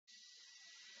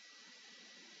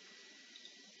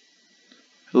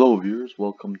Hello viewers,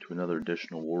 welcome to another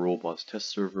edition of War Robots Test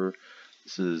Server.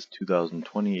 This is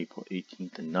 2020, April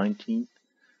 18th and 19th.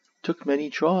 Took many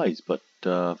tries, but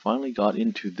finally got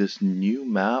into this new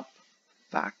map,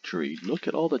 Factory. Look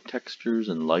at all the textures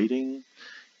and lighting.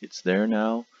 It's there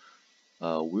now.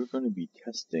 We're going to be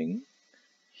testing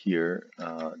here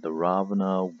the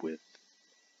Ravana with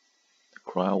the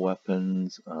cryo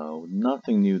weapons.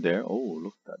 Nothing new there. Oh,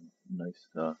 look at that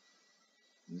nice,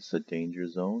 is this a danger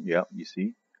zone? Yeah, you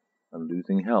see? I'm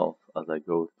losing health as I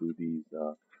go through these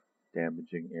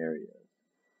damaging areas.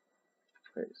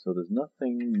 Okay, so there's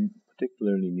nothing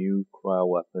particularly new, cryo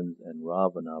weapons and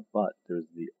Ravana, but there's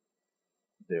the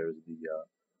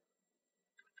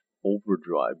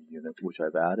overdrive unit, which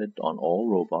I've added on all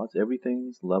robots.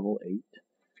 Everything's level 8,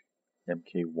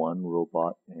 MK1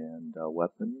 robot and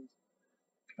weapons.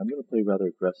 I'm going to play rather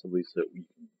aggressively so that we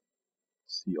can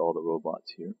see all the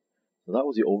robots here. So that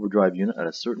was the overdrive unit at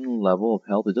a certain level of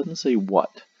health. It doesn't say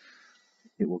what.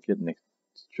 It will get an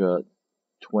extra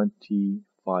 25%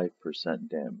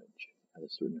 damage at a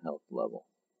certain health level.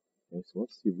 Okay, so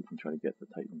let's see if we can try to get the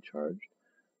Titan charged,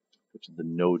 which is the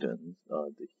Nodens,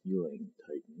 the healing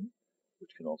Titan,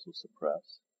 which can also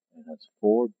suppress, and has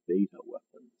 4 beta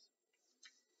weapons.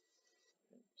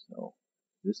 Okay, so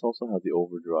this also has the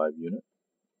overdrive unit.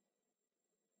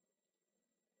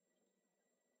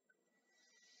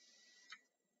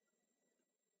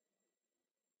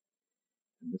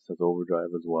 And this has overdrive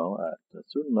as well at a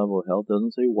certain level of health.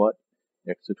 Doesn't say what.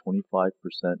 Extra 25%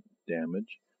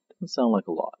 damage. Doesn't sound like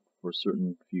a lot for a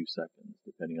certain few seconds,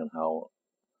 depending on how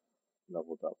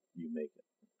leveled up you make it.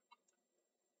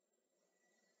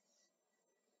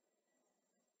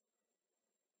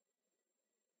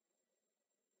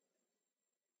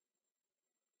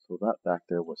 So that back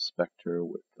there was Spectre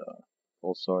with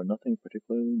Pulsar. Nothing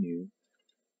particularly new.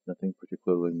 Nothing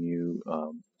particularly new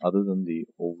other than the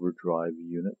overdrive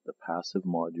unit, the passive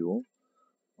module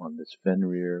on this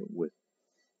Fenrir with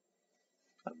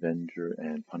Avenger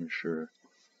and Punisher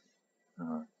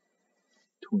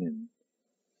twin.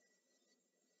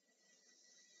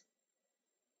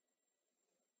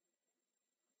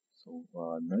 So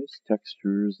nice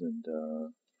textures and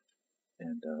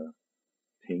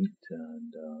paint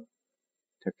and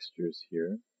textures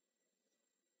here.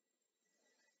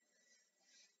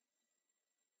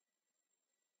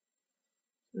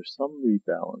 There's some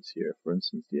rebalance here. For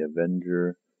instance, the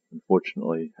Avenger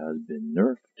unfortunately has been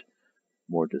nerfed.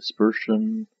 More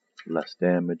dispersion, less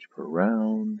damage per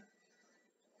round.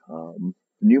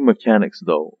 New mechanics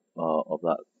though of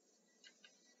that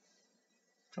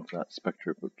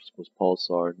Spectre, which was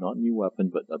Pulsar, not new weapon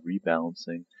but a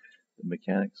rebalancing. The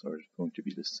mechanics are going to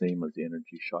be the same as the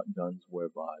energy shotguns,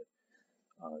 whereby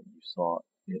you saw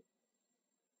it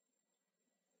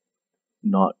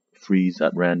not freeze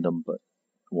at random, but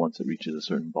once it reaches a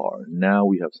certain bar. Now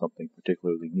we have something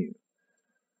particularly new.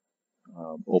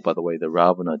 Oh, by the way, the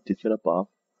Ravana did get a buff,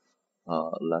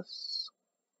 less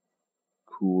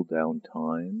cooldown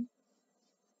time.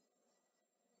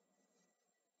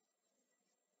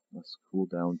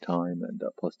 And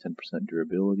plus 10%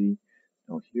 durability.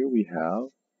 Now here we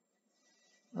have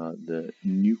the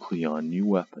Nucleon, new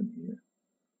weapon here.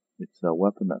 It's a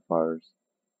weapon that fires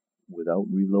without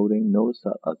reloading. Notice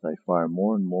that as I fire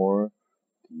more and more,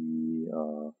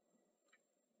 the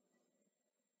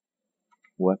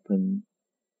weapon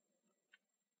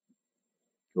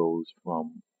goes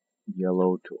from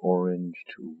yellow to orange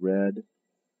to red,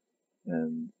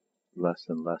 and less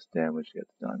damage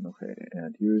gets done. Okay,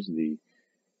 and here's the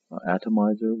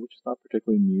atomizer, which is not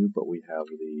particularly new, but we have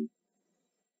the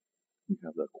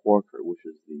Quarker, which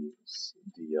is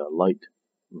the light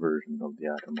version of the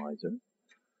atomizer,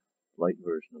 light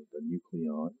version of the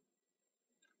Nucleon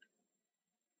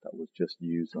that was just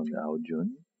used on the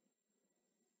Aojun.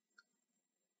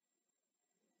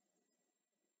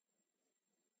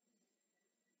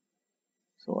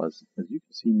 So as you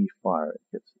can see me fire, it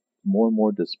gets more and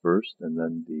more dispersed, and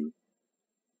then the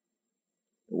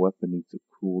weapon needs to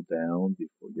cool down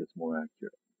before it gets more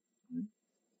accurate. Right?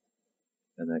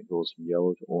 And then it goes from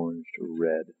yellow to orange to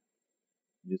red.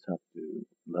 You just have to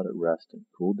let it rest and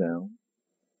cool down.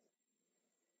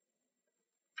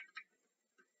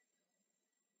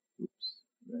 Oops,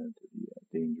 ran into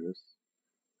the dangerous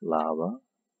lava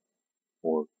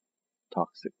or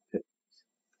toxic pits.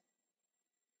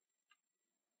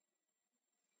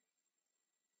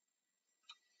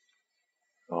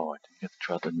 Oh, I didn't get to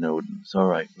try the Nodens.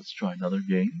 Alright, let's try another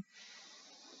game.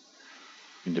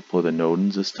 We can deploy the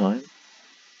Nodens this time.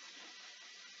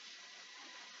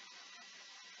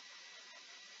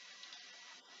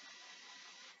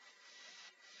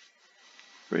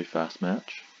 Very fast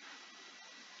match.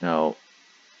 Now,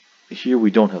 here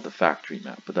we don't have the factory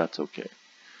map, but that's okay.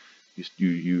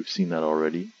 You've seen that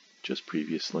already, just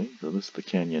previously. So this is the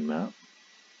canyon map.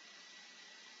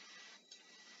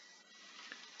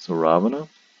 So Ravana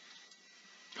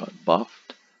got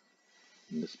buffed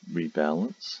in this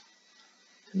rebalance.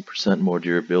 10% more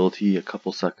durability, a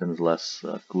couple seconds less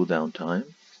cooldown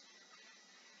time.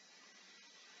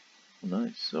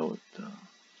 Nice, so it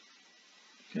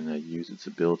can use its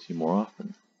ability more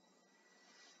often.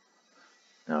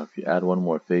 Now if you add one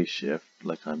more phase shift,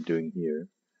 like I'm doing here,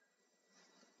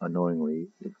 annoyingly,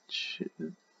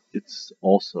 it's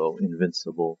also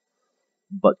invincible,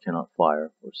 but cannot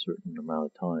fire for a certain amount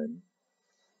of time,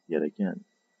 yet again.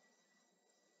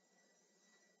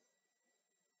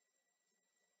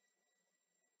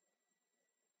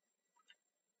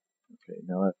 Okay,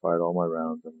 now that I've fired all my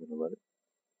rounds, I'm going to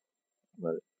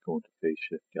let it go into phase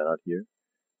shift. Get out here,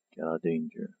 get out of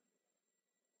danger.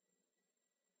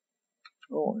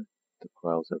 Oh, the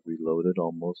crowds have reloaded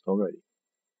almost already.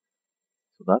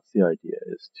 So that's the idea,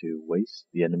 is to waste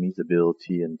the enemy's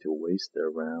ability and to waste their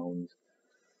rounds.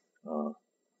 They'll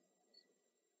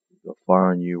fire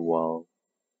on you while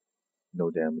no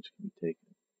damage can be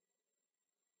taken.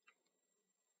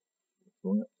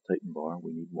 Going up the Titan bar,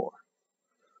 we need more.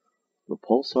 The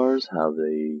pulsars have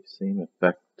the same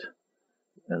effect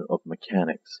of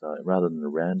mechanics. Rather than a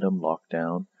random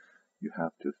lockdown, you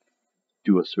have to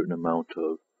do a certain amount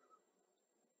of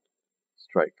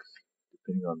strikes,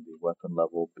 depending on the weapon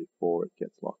level before it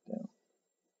gets locked down.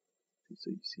 So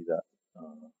you see that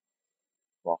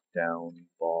lockdown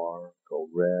bar go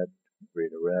red,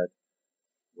 greater red.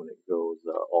 When it goes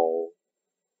all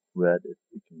red,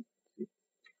 you can see the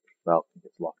Falcon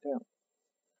gets locked down.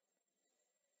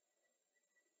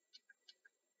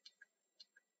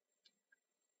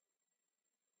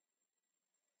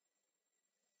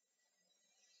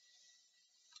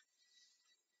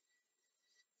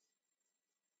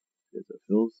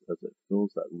 As it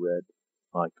fills that red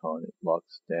icon, it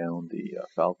locks down the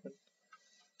Falcon.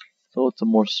 So it's a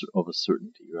more of a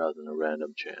certainty rather than a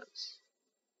random chance.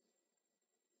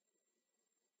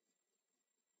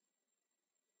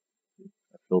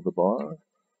 I fill the bar,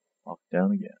 lock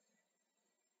down again.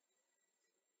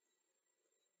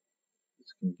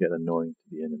 This can get annoying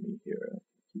to the enemy here.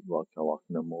 Keep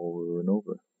locking them over and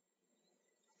over.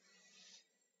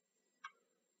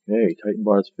 Okay, Titan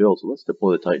bar is filled, so let's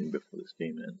deploy the Titan before this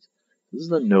game ends. This is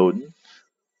the Nodens.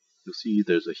 You'll see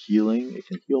there's a healing. It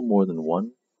can heal more than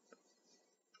one.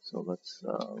 So let's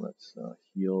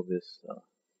heal this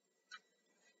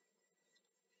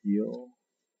heal.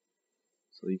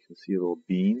 So you can see a little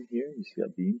beam here. You see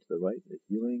that beam to the right, the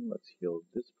healing. Let's heal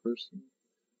this person.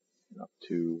 And up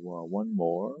to one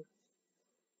more.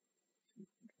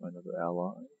 Find another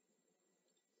ally.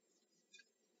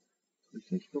 So we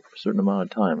can heal for a certain amount of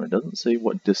time. It doesn't say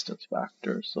what distance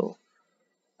factor, so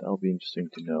that'll be interesting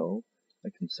to know. I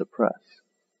can suppress.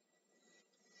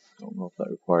 I don't know if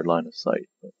that required line of sight,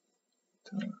 but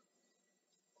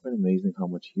quite amazing how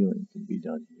much healing can be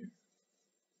done here.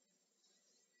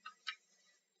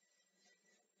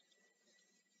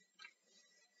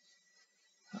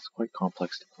 That's quite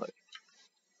complex to play.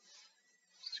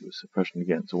 Let's do a suppression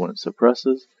again. So when it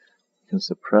suppresses, you can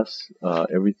suppress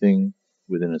everything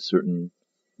within a certain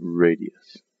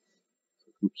radius.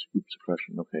 So group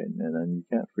suppression, okay, and then you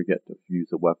can't forget to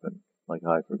use a weapon, like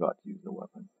I forgot to use a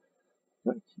weapon.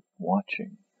 You gotta keep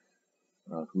watching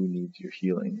who needs your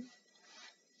healing.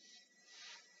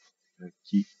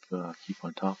 Keep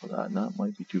on top of that, and that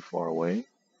might be too far away.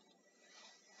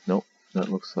 Nope, that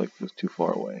looks like it was too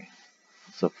far away.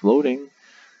 It's a floating,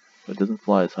 but it doesn't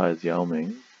fly as high as Yao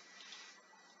Ming.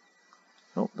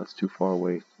 Nope, that's too far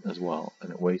away as well,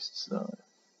 and it wastes a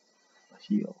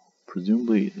heal.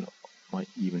 Presumably, it might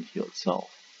even heal itself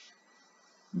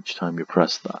each time you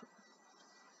press that.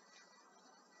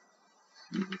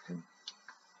 See if we can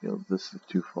heal. This is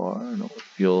too far. No,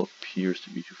 it appears to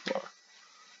be too far.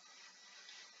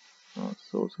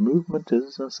 So its movement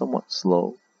is somewhat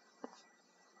slow.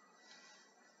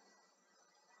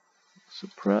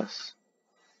 Suppress,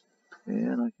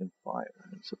 and I can fire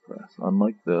and suppress.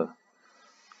 Unlike the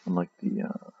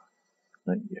Nightingale.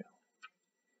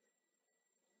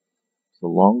 So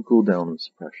long cooldown and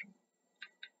suppression.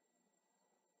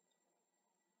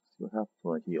 See what happens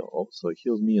when I heal. Oh, so it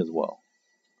heals me as well.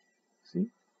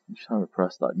 See? Each time I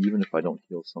press that, even if I don't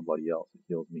heal somebody else, it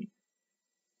heals me.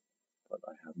 But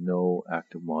I have no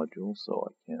active module, so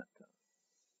I can't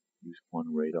use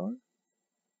one radar.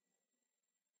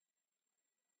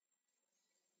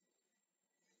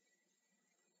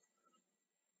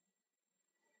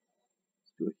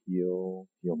 Let's do a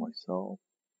heal myself.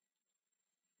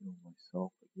 Heal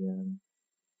myself again.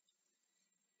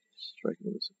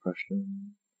 Striking with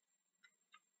suppression.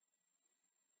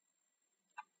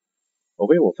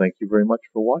 Okay, well, thank you very much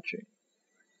for watching.